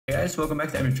Hey guys, welcome back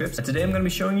to Animate Trips. Today I'm going to be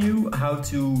showing you how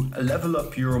to level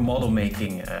up your model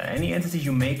making. Any entity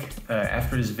you make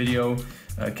after this video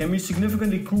can be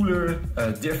significantly cooler,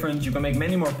 different. You can make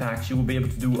many more packs. You will be able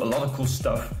to do a lot of cool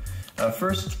stuff.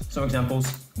 First, some examples.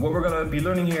 What we're going to be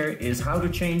learning here is how to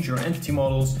change your entity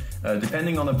models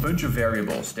depending on a bunch of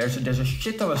variables. There's a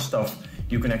shit ton of stuff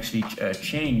you can actually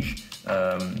change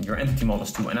your entity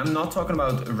models to. And I'm not talking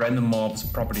about random mobs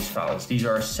properties files. These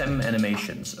are CEM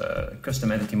animations,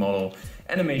 custom entity model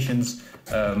animations.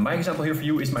 My example here for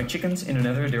you is my chickens in the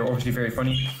Nether. They're obviously very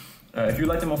funny. If you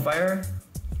light them on fire,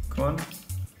 come on,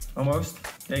 almost.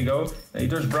 There you go. He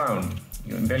turns brown.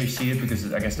 You can barely see it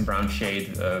because I guess the brown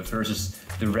shade versus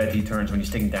the red he turns when he's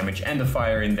taking damage, and the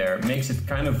fire in there makes it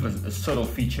kind of a subtle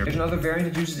feature. There's another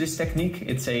variant that uses this technique.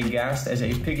 It's a ghast as a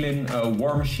piglin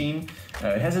war machine.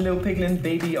 It has a little piglin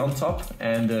baby on top,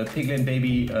 and the piglin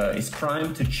baby is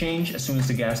primed to change as soon as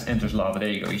the ghast enters lava. There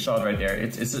you go, you saw it right there.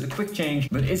 It's a quick change,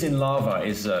 but is in lava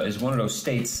is one of those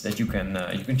states that you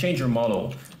can change your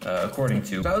model according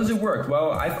to. So how does it work?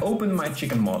 Well, I've opened my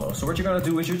chicken model. So what you're gonna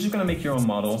do is you're just gonna make your own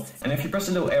model, and if you press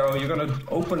a little arrow, you're gonna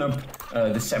open up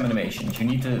the CEM animations. You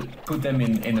need to put them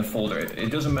in a folder.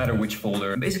 It doesn't matter which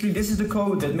folder. Basically, this is the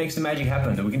code that makes the magic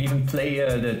happen. We can even play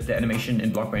the animation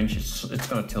in block range. It's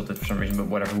gonna tilt it for some reason, but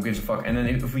whatever, who gives a fuck. And then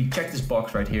if we check this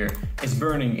box right here, it's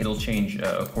burning, it'll change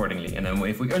accordingly. And then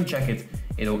if we uncheck it,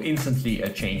 it'll instantly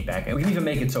change back. And we can even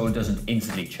make it so it doesn't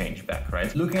instantly change back,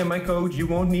 right? Looking at my code, you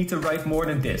won't need to write more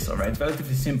than this, all right? It's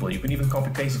relatively simple. You can even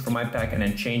copy paste it from my pack and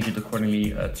then change it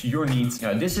accordingly to your needs.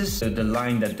 This is the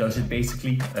line that does it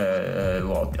basically.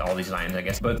 Well, all these lines, I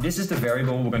guess. But this is the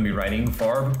variable we're gonna be writing,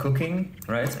 varb.cooking,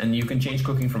 right? And you can change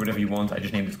cooking for whatever you want. I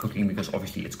just named it cooking because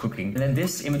obviously it's cooking. And then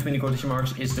this in between the quotation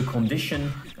marks is the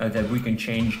condition that we can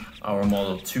change our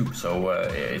model to. So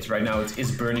it's right now it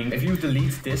is burning. If you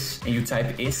delete this and you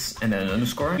type is and then an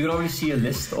underscore, you can already see a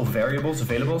list of variables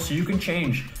available, so you can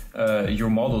change your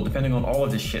model depending on all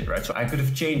of this shit, right? So I could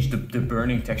have changed the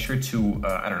burning texture to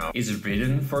I don't know, is it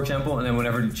ridden, for example, and then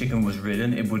whenever the chicken was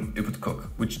ridden, it would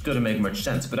cook, which doesn't make much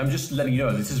sense. But I'm just letting you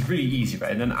know this is really easy,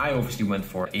 right? And then I obviously went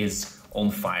for is on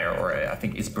fire, or I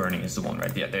think is burning is the one,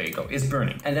 right? Yeah, there you go, is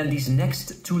burning. And then these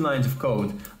next two lines of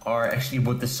code are actually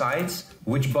what decides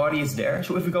which body is there.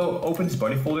 So if we go open this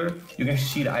body folder, you can actually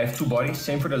see that I have two bodies.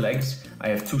 Same for the legs. I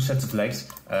have two sets of legs.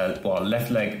 Well,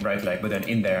 left leg, right leg, but then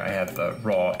in there I have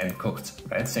raw and cooked,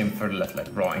 right? Same for the left leg,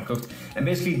 raw and cooked. And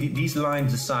basically these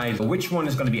lines decide which one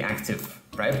is going to be active,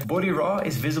 right? Body raw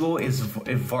is visible if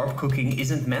varb cooking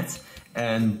isn't met,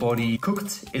 and body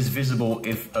cooked is visible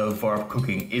if varb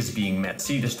cooking is being met.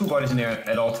 See, there's two bodies in there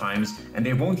at all times, and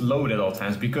they won't load at all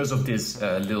times because of this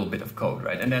little bit of code,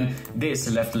 right? And then this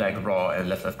left leg raw and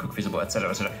left leg cook visible,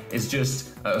 etc., is just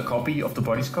a copy of the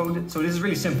body's code. So this is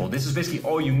really simple. This is basically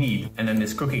all you need, and then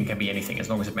this cooking can be anything as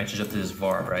long as it matches up to this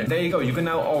varb, right? There you go. You can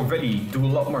now already do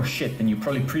a lot more shit than you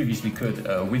probably previously could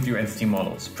with your entity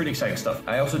models. Pretty exciting stuff.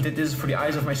 I also did this for the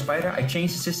eyes of my spider. I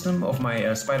changed the system of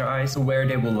my spider eyes to where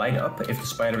they will light up if the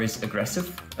spider is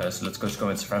aggressive. So let's just go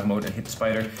in survival mode and hit the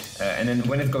spider. And then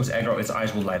when it goes aggro, its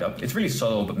eyes will light up. It's really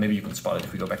subtle, but maybe you can spot it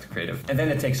if we go back to creative. And then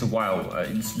it takes a while.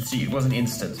 See, it wasn't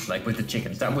instant, like with the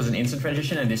chickens. That was an instant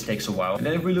transition, and this takes a while. And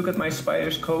then if we look at my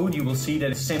spider's code, you will see that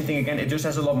it's the same thing again. It just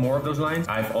has a lot more of those lines.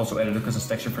 I've also added a custom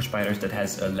texture for spiders that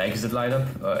has legs that light up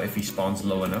if he spawns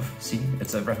low enough. See,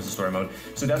 it's a reference to story mode.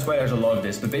 So that's why there's a lot of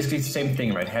this. But basically it's the same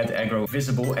thing, right? Head, aggro,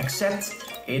 visible, except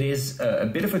it is a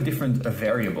bit of a different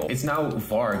variable. It's now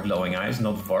var glowing eyes,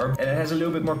 not varb, and it has a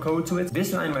little bit more code to it.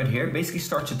 This line right here basically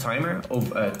starts a timer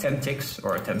of 10 ticks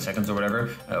or 10 seconds or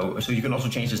whatever. So you can also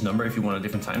change this number if you want a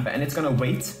different time, and it's gonna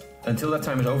wait until that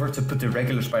time is over to put the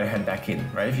regular spider head back in,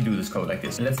 right? If you do this code like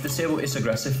this. Let's disable is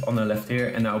aggressive on the left here,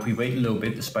 and now if we wait a little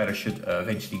bit, the spider should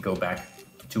eventually go back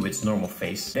to its normal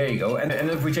face. There you go. And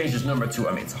if we change this number to,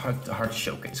 I mean, it's hard to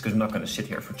showcase because I'm not going to sit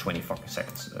here for 20 fucking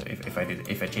seconds if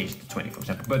I change it to 20, for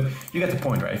example. But you get the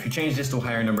point, right? If you change this to a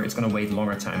higher number, it's going to wait a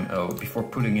longer time before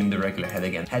putting in the regular head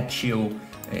again. Head chill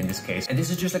in this case. And this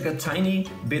is just like a tiny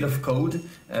bit of code.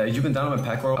 You can download my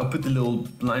pack, or I'll put the little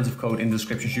lines of code in the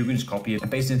description so you can just copy it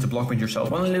and paste it into Blockprint yourself.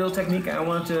 One little technique I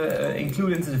wanted to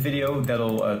include into the video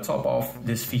that'll top off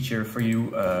this feature for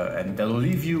you and that'll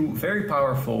leave you very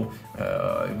powerful,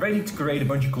 ready to create a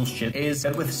bunch of cool shit, is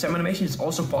that with CEM animation it's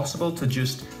also possible to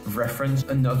just reference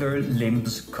another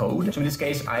limb's code. So in this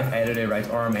case I've added a right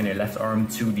arm and a left arm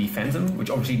to the phantom,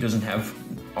 which obviously doesn't have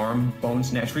arm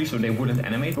bones naturally, so they wouldn't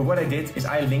animate. But what I did is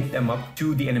I linked them up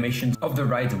to the animations of the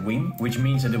right wing, which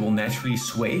means that it will naturally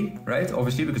sway, right?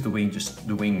 Obviously, because the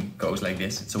wing goes like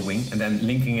this, it's a wing, and then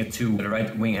linking it to the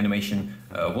right wing animation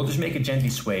we'll just make it gently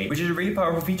sway, which is a really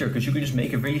powerful feature because you can just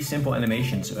make a really simple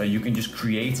animations. You can just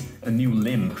create a new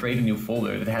limb, create a new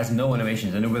folder that has no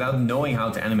animations, and without knowing how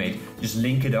to animate, just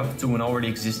link it up to an already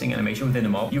existing animation within the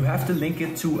mob. You have to link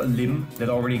it to a limb that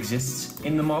already exists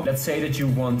in the mob. Let's say that you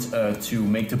want to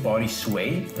make the body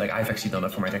sway, like I've actually done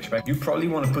that for my texture pack. You probably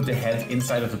want to put the head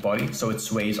inside of the body so it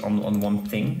sways on one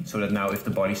thing, so that now if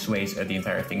the body sways, the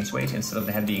entire thing sways instead of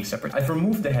the head being separate. I've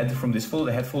removed the head from this folder.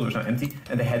 The head folder is now empty,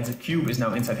 and the head cube is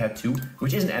now inside head 2,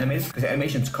 which isn't animated because the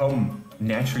animations come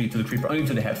naturally to the creeper only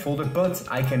to the head folder, but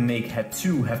I can make head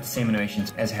 2 have the same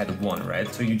animations as head 1, right?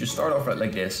 So you just start off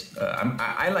like this.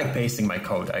 I like pasting my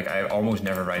code. I almost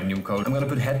never write new code. I'm gonna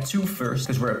put head 2 first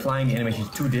because we're applying the animations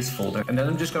to this folder, and then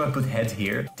I'm just gonna put head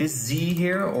here. This Z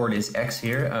here or this X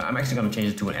here, I'm actually gonna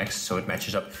change it to an X so it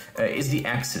matches up, is the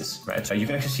axis, right? So you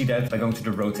can actually see that by going to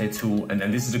the rotate tool, and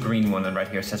then this is the green one, and right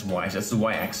here says Y, so that's the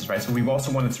Y axis, right? So we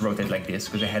also want it to rotate like this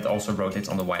because the head also rotates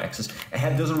on the Y axis. A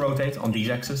head doesn't rotate on these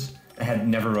axes. A head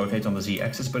never rotates on the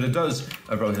Z-axis, but it does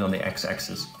rotate on the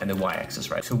X-axis and the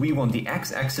Y-axis, right? So we want the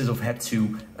X-axis of head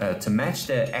 2 to match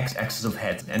the X-axis of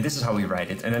head, and this is how we write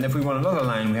it. And then if we want another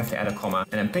line, we have to add a comma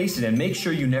and then paste it in. Make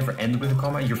sure you never end with a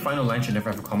comma. Your final line should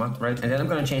never have a comma, right? And then I'm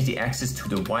going to change the axis to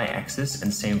the Y-axis,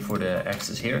 and same for the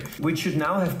axis here, which should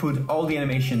now have put all the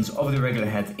animations of the regular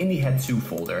head in the head 2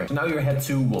 folder. So now your head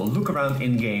 2 will look around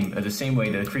in-game the same way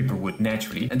that a creeper would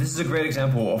naturally. And this is a great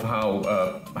example of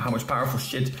how much powerful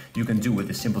shit you can do with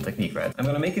this simple technique, right? I'm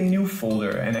gonna make a new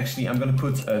folder, and actually I'm gonna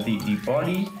put the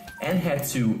body and head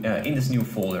 2 in this new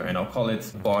folder, and I'll call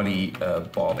it body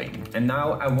bobbing. And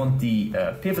now I want the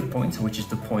pivot point, which is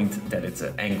the point that it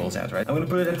angles at, right? I'm gonna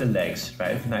put it at the legs,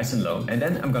 right? Nice and low. And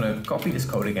then I'm gonna copy this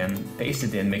code again, paste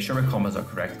it in, make sure my commas are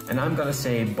correct. And I'm gonna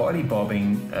say body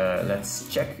bobbing, let's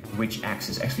check which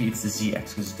axis. Actually, it's the Z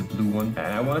axis, the blue one.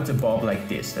 And I want it to bob like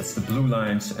this. That's the blue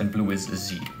lines, and blue is the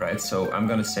Z, right? So I'm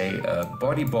gonna say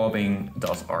body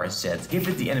bobbing.rz. Give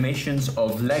it the animations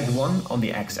of leg 1 on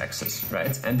the X axis,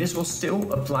 right? And this will still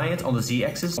apply it on the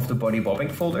Z-axis of the body bobbing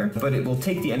folder, but it will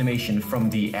take the animation from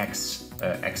the X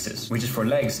axis, which is for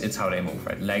legs, it's how they move,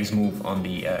 right? Legs move on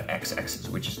the X axis,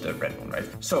 which is the red one, right?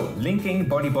 So linking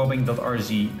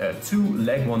bodybobbing.rz to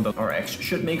leg1.rx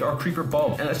should make our creeper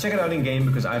bob. And let's check it out in game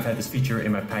because I've had this feature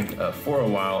in my pack for a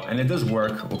while, and it does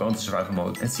work. We'll go into survival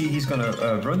mode and see he's gonna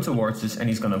run towards us, and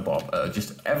he's gonna bob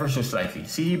just ever so slightly.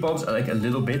 See, he bobs like a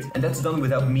little bit, and that's done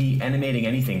without me animating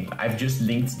anything. I've just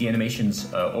linked the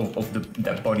animations of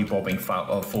that body bobbing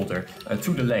file, folder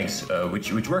to the legs,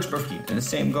 which works perfectly. And the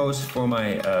same goes for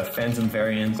my Phantom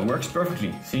variant. It works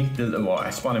perfectly. See? Well, I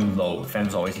spawn him low.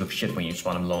 Phantoms always look shit when you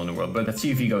spawn him low in the world, but let's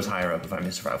see if he goes higher up if I'm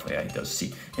in survival. Yeah, he does.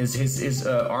 See, his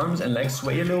arms and legs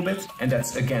sway a little bit, and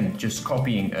that's again just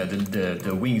copying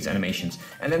the wings animations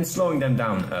and then slowing them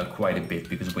down quite a bit,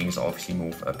 because wings obviously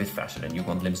move a bit faster than you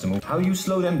want limbs to move. How you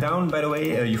slow them down, by the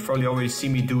way, you've probably already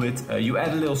seen me do it. You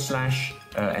add a little slash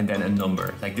and then a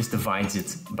number. Like this divides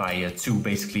it by 2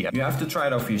 basically. You have to try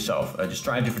it out for yourself. Just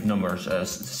try different numbers to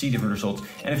see different results.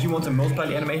 And if you want to multiply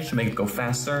the animation to make it go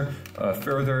faster,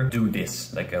 further, do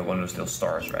this, like one of those little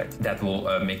stars, right? That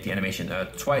will make the animation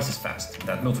twice as fast.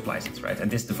 That multiplies it, right?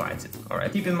 And this divides it. All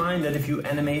right. Keep in mind that if you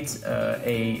animate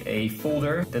a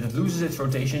folder that it loses its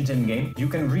rotations in game, you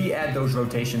can re-add those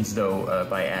rotations though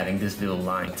by adding this little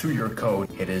line to your code.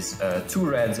 It is 2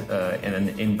 red, and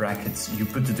then in brackets you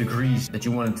put the degrees that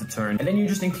you want it to turn, and then you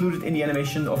just include it in the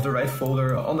animation of the right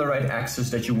folder on the right axis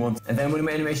that you want. And then when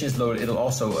the animation is loaded, it'll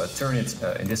also turn it,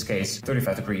 in this case,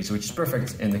 35 degrees, which is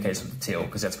perfect in the case of the tail,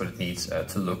 because that's what it needs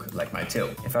to look like my tail.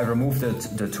 If I remove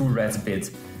the 2 red bit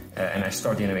and I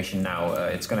start the animation now,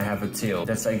 it's gonna have a tail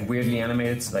that's like weirdly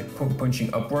animated, like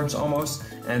punching upwards almost.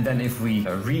 And then if we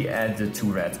re-add the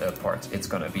 2 red part, it's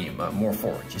gonna be more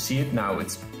forward. You see it now?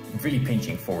 It's really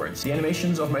pinching forwards. The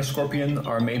animations of my scorpion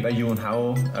are made by Ewan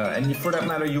Howell, and for that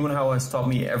matter, Ewan Howell has taught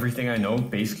me everything I know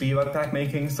basically about pack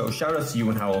making, so shout out to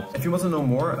Ewan Howell. If you want to know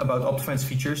more about OptiFine's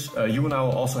features, Ewan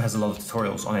Howell also has a lot of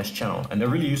tutorials on his channel, and they're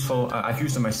really useful. I've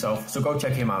used them myself, so go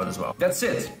check him out as well. That's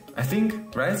it, I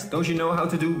think, right? Don't you know how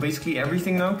to do basically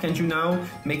everything now? Can't you now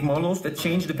make models that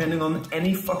change depending on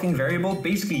any fucking variable?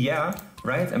 Basically, yeah.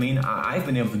 Right? I mean, I've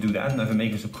been able to do that, and I've been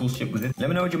making some cool shit with it. Let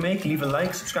me know what you make. Leave a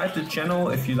like. Subscribe to the channel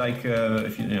if you like.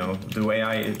 If you know the way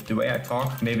I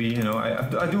talk. Maybe you know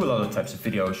I do a lot of types of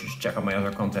videos. You should check out my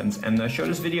other content and show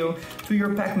this video to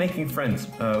your pack making friend.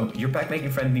 Your pack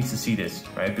making friend needs to see this,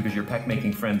 right? Because your pack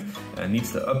making friend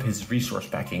needs to up his resource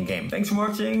packing game. Thanks for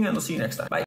watching, and I'll see you next time. Bye.